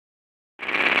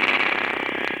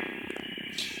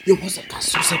Yo, what's up, guys?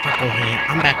 SSJ5G here.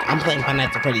 I'm back. I'm playing Five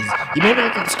Nights at Freddy's. You may be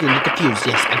looking at the screen, you're confused.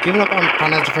 Yes, I've given up on Five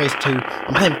Nights at Freddy's 2.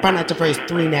 I'm playing Five Nights at Freddy's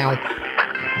 3 now.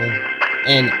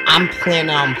 And I'm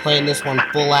planning on playing this one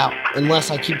full out,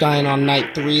 unless I keep dying on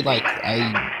night 3 like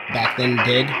I back then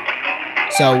did.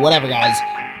 So, whatever, guys.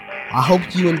 I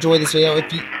hope you enjoy this video.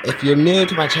 If you're new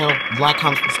to my channel, like,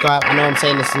 comment, subscribe. I know I'm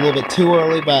saying this a little bit too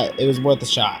early, but it was worth a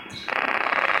shot.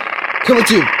 Coming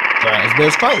to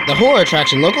Fazbear's Fright, the horror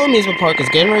attraction. Local amusement park is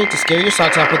getting ready to scare your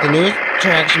socks off with the new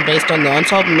attraction based on the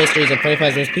unsolved mysteries of Freddy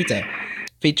Fazbear's Pizza.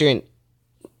 Featuring...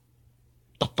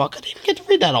 The fuck? I didn't even get to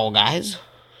read that all, guys.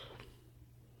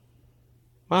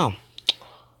 Wow.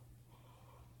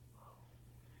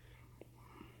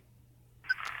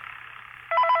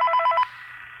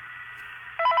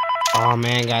 Oh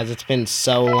man, guys, it's been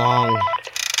so long. Hey,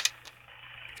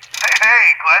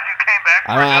 glad you came back.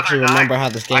 I don't actually remember how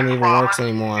this game even works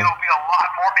anymore. It'll be a lot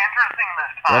more interesting this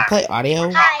Do I time. play audio?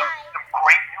 Some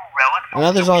great new relics. I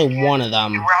know there's only one of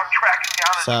them. We're out tracking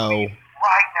down So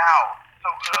right now. So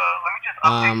let me just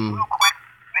update you real quick,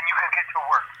 then you can get to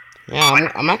work.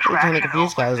 Yeah, I'm actually kind of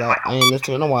confused, guys. I mean, it's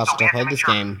been a while since I played this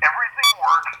game. Everything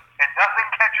works and nothing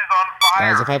catches on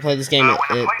fire. Guys, if I play this game,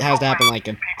 it has to happen like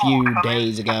a few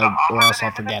days ago, or else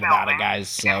I'll forget about it, guys.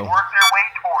 So. Work their way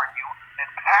toward you, then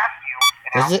past you,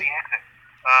 and Does out it? the exit.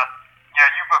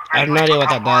 I have no idea what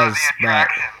that does, but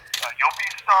you'll be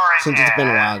starring since it's been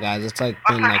a while, guys, it's like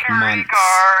been like months.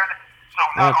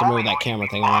 I have to move that camera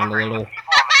thing around a little.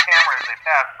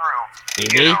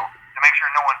 Baby? To make sure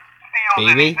no one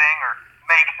steals Baby? anything or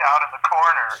makes out in the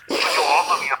corner, but you'll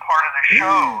also be a part of the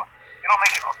show. It'll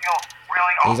make it feel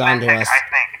really He's on to authentic, us. I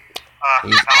think. Now let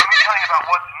me tell you about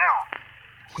what's new.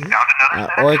 We found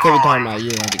another set Or he of could be talking drawings. about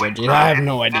you, Lady Go, dude. I have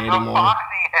no idea There's a anymore.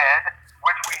 foxy head,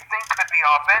 which we think could be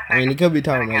authentic. I mean, he could be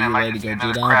talking Then about again, you, it might Lady just Go, be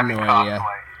dude. I have another no crappy idea.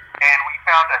 cosplay. And we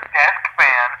found a desk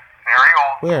fan, very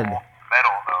old Weird. school,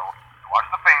 metal though. Watch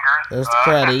the fingers. There's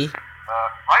Freddy.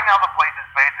 Right now the place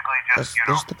is basically just,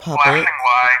 There's the puppet. flashing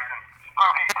lights and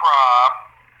spooky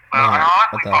props. I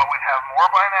honestly thought we'd have more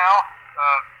by now.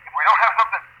 If we don't have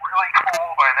something really cool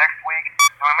by next week,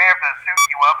 then we may have to suit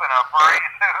you up in a furry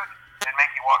suit and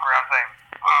make you walk around saying,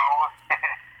 boo.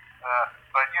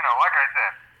 But, you know, like I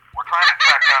said, we're trying to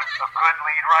track down a good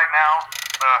lead right now.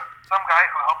 Some guy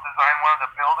who helped design one of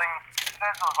the buildings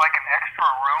says it was like an extra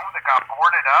room that got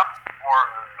boarded up or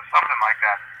something like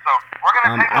that. So we're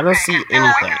going to take I don't see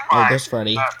anything. Oh, there's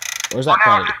Freddy. Where's that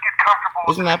Freddy?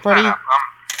 Isn't that Freddy?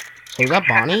 So is that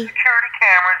Bonnie? Security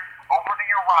cameras over to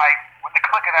your right with the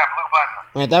click of that blue button.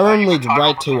 Wait, that room leads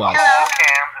right to us.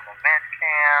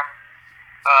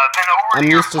 I'm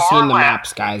used to seeing the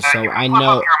maps, guys, so I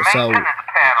know. So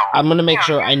I'm gonna make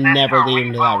sure I never lead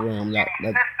him to that room.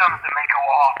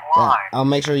 I'll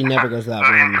make sure he never goes to that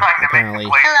room. Apparently,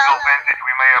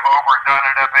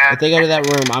 if they go to that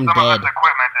room, I'm dead.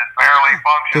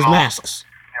 There's masks.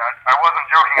 I wasn't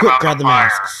joking Quick, about grab the fire.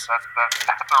 masks. That's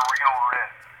a real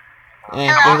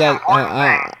risk.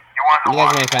 You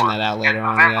guys may find that out later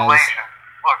on, guys.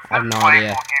 I have no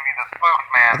idea.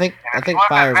 I think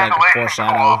fire's like a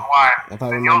foreshadow. If I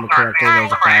remember correctly,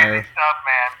 there's a fire.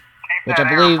 Which I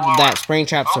believe that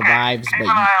Springtrap survives, but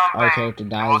our character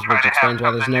dies, which explains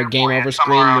why there's no game over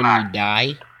screen when you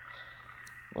die.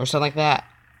 Or something like that.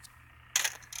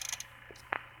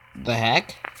 The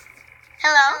heck?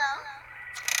 Hello?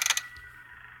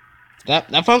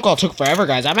 That phone call took forever,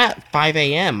 guys. I'm at 5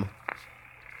 a.m.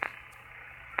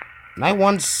 Night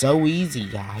 1's so easy,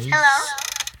 guys. Hello?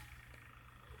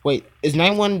 Wait, is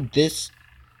night 1 this?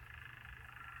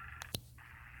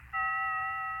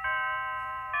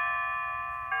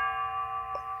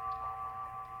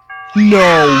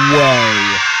 No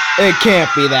way! It can't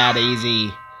be that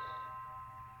easy.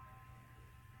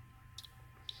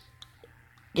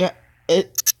 Yeah,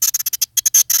 it...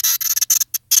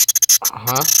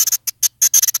 Huh?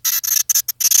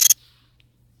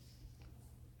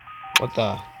 What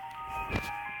the?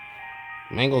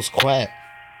 Mangle's Quest.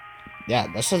 Yeah,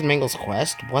 this says Mangle's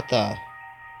Quest? What the?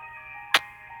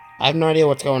 I have no idea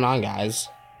what's going on, guys.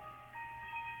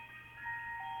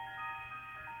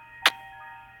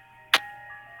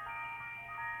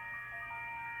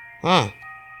 Huh.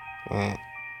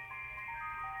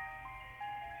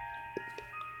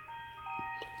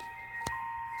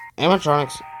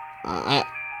 Animatronics.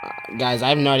 Guys, I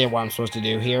have no idea what I'm supposed to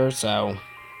do here, so...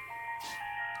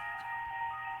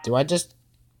 Do I just...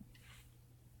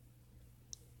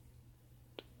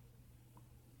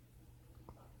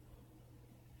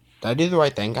 Did I do the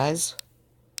right thing, guys?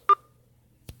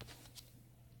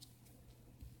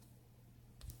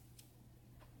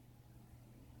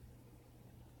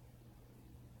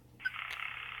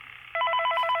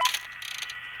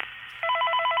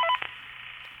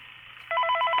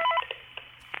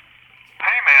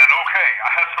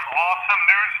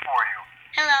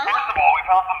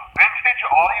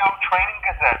 training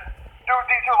cassettes. Dude,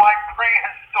 these are like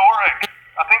prehistoric.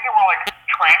 I think they were like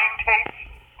training tapes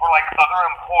for like other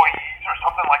employees or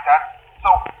something like that. So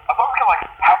I thought we could like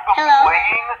have them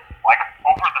playing like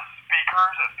over the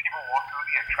speakers as people walk through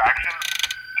the attraction.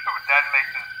 Dude, that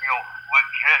makes us feel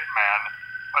legit, man.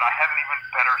 But I have an even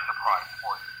better surprise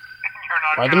for you. You're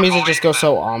not Why the music just go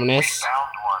so ominous? We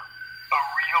found one. A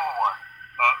real one.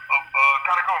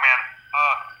 Gotta go, man.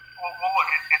 Well, look,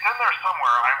 it's in there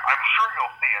somewhere. I'm sure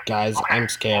you'll see it. Guys, okay, I'm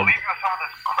scared. I'll leave you with some of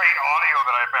this great audio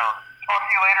that I found. Talk to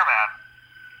you later, man.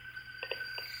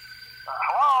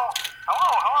 Hello.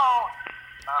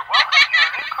 Welcome to your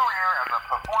new career as a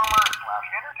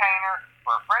performer/entertainer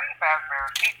for Freddy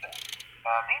Fazbear's Pizza.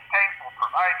 These tapes will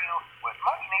provide you with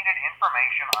much-needed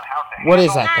information on how to What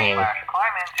is handle that thing?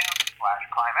 /climb into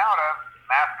 /climb out of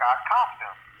mascot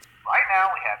costumes. Right now,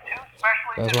 we have two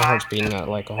specially Guys, my designed heart's beating at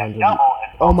like 100. double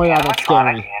as Oh my god, that's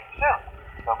animatronic scary. and suit.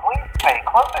 So please pay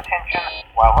close attention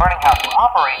while learning how to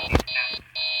operate these suits,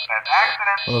 as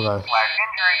accidents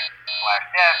 /injuries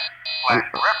 /death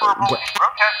 /irreparable and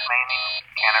grotesque maiming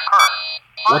can occur.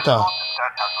 What the? We'll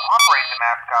discuss how to operate the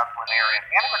mascots when they are in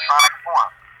animatronic form.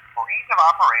 For ease of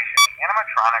operation, the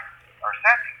animatronics are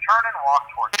set to turn and walk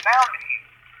towards sound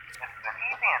cues. This is an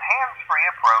easy and hands-free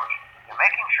approach to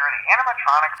making sure the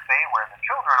animatronics stay where the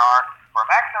children are for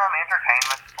maximum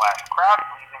entertainment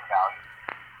 /crowd-pleasing value.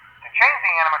 To change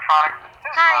the animatronics to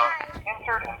suit mode,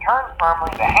 insert and turn firmly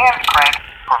the hand crank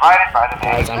provided by the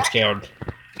Guys, I'm manufacturer. scared.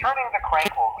 Turning the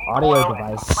crank will Audio recoil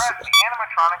and device. compress the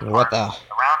animatronic What parts the?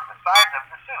 around the sides of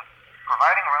the suit,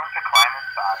 providing room to climb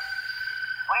inside.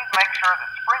 Please make sure the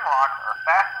spring locks are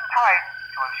fastened tight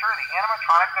to ensure the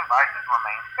animatronic devices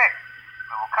remain fixed.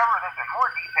 We will cover this in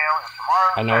more detail in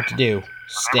tomorrow's I know what to do.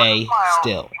 Stay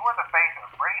still. You are the face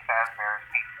of Freddy Fazbear's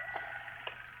Pizza.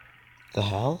 The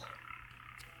hell?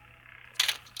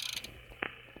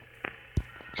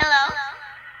 Hello?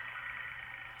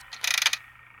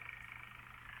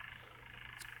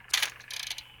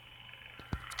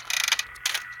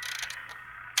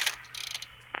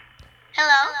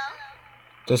 Hello?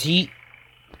 Does he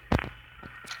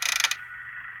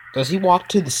walk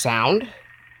to the sound?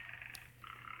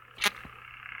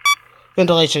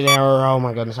 Ventilation error, oh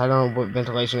my goodness, I don't know what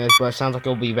ventilation is, but it sounds like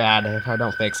it'll be bad if I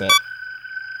don't fix it.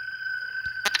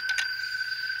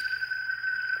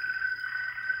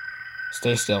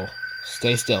 Stay still.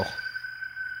 Stay still.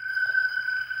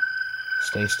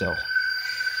 Stay still.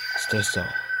 Stay still.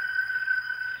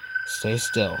 Stay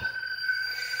still.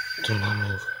 Do not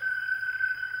move.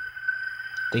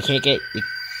 They can't get...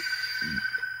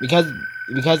 Because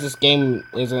this game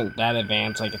isn't that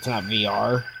advanced, like it's not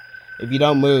VR, if you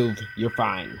don't move, you're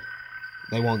fine.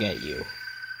 They won't get you.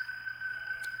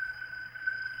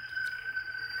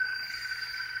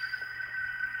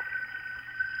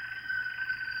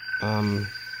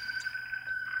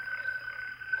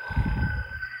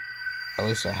 At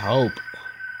least I hope.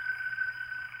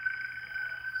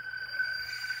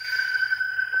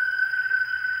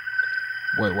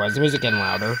 Wait, why is the music getting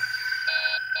louder?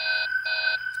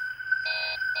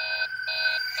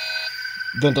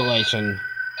 Ventilation.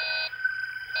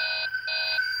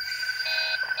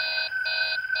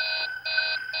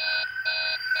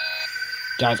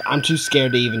 Guys, I'm too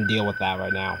scared to even deal with that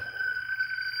right now.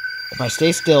 If I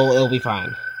stay still, it'll be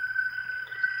fine.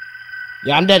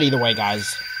 Yeah, I'm dead either way,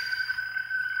 guys.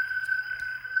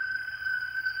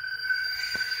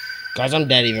 Guys, I'm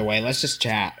dead either way. Let's just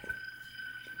chat.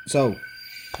 So,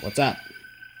 what's up?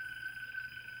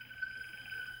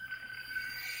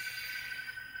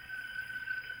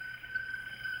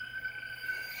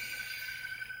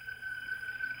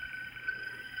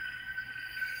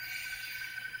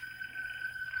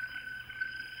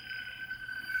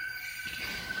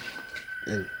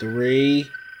 In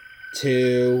 3,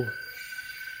 2,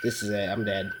 this is it. I'm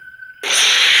dead.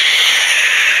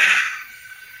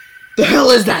 The hell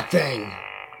is that thing?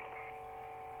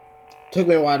 Took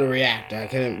me a while to react. I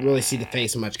couldn't really see the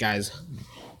face much, guys.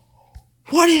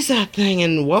 What is that thing,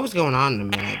 and what was going on a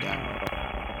minute ago?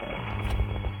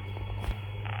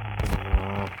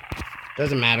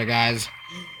 Doesn't matter, guys.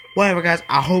 Whatever, guys.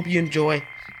 I hope you enjoy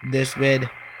this vid.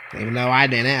 Even though I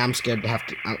didn't, I'm scared half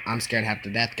to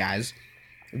death, guys.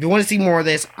 If you want to see more of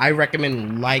this, I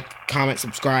recommend like, comment,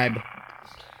 subscribe,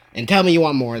 and tell me you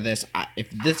want more of this. If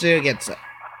this video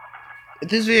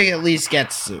at least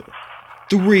gets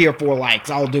 3 or 4 likes,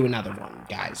 I'll do another one,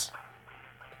 guys.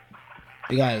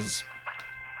 Because,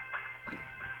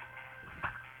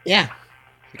 yeah,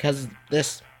 because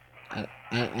this, I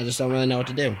just don't really know what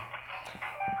to do.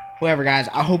 Whatever, guys.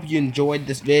 I hope you enjoyed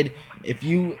this vid. If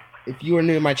you if you are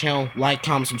new to my channel, like,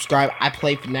 comment, subscribe. I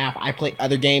play FNaF. I play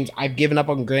other games. I've given up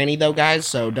on Granny, though, guys,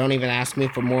 so don't even ask me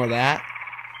for more of that.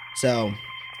 So,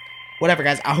 whatever,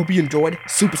 guys. I hope you enjoyed.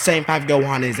 Super Saiyan 5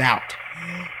 Gohan is out.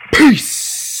 Peace!